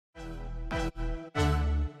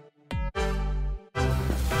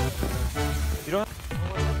You don't.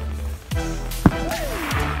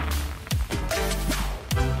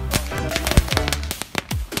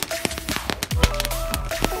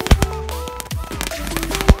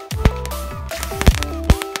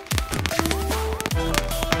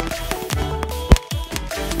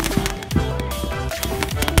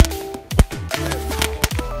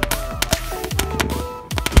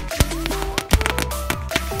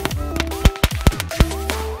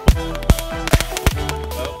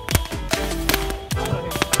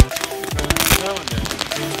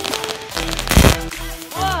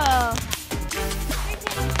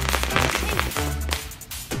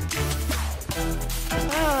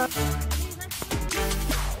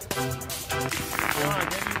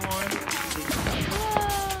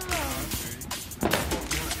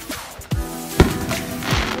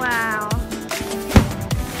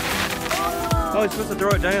 Oh, he's supposed to throw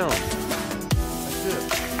it down. That's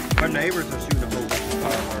it. Our neighbors are shooting a whole bunch of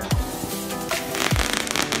fireworks.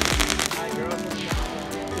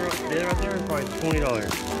 Bid right there is probably $20.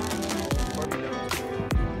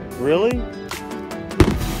 Really?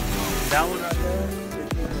 That one right there?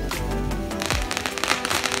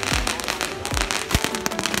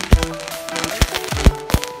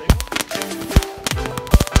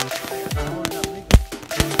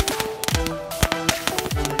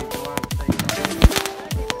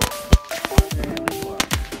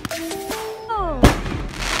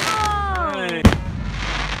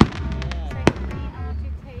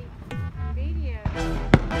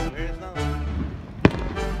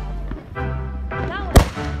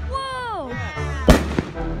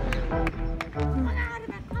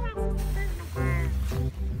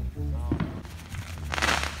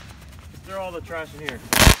 Throw all the trash in here.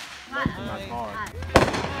 That's in my car.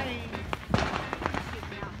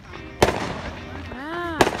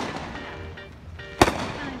 Wow.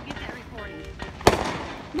 Get that recording.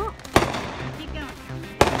 No. Keep going.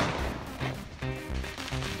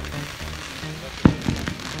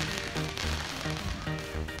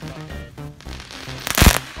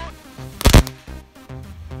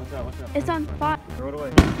 What's up? It's on fire. Throw it away.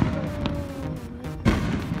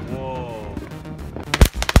 Whoa.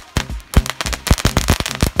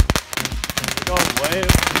 Go way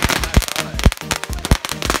up.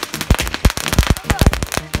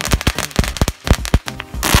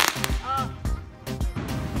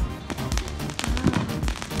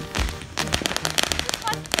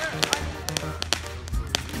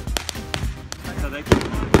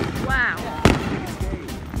 Wow.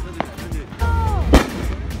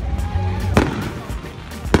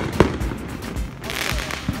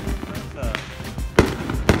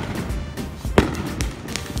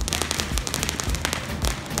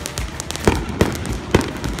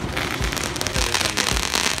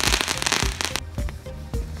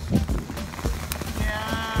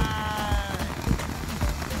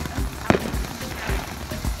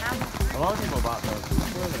 A lot of people bought those. $8.99.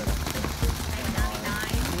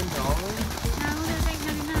 No, there's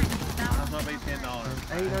 $8.99. That's not $10.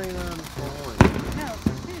 $8.99 for one. No,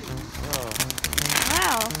 for two. Oh,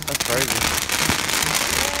 Wow. that's crazy.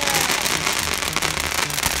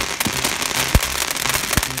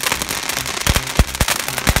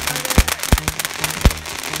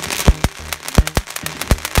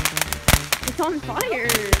 It's on fire.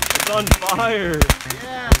 It's on fire.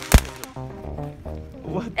 Yeah.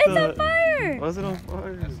 What It's the? on fire. Was it on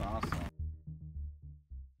fire? That's awesome.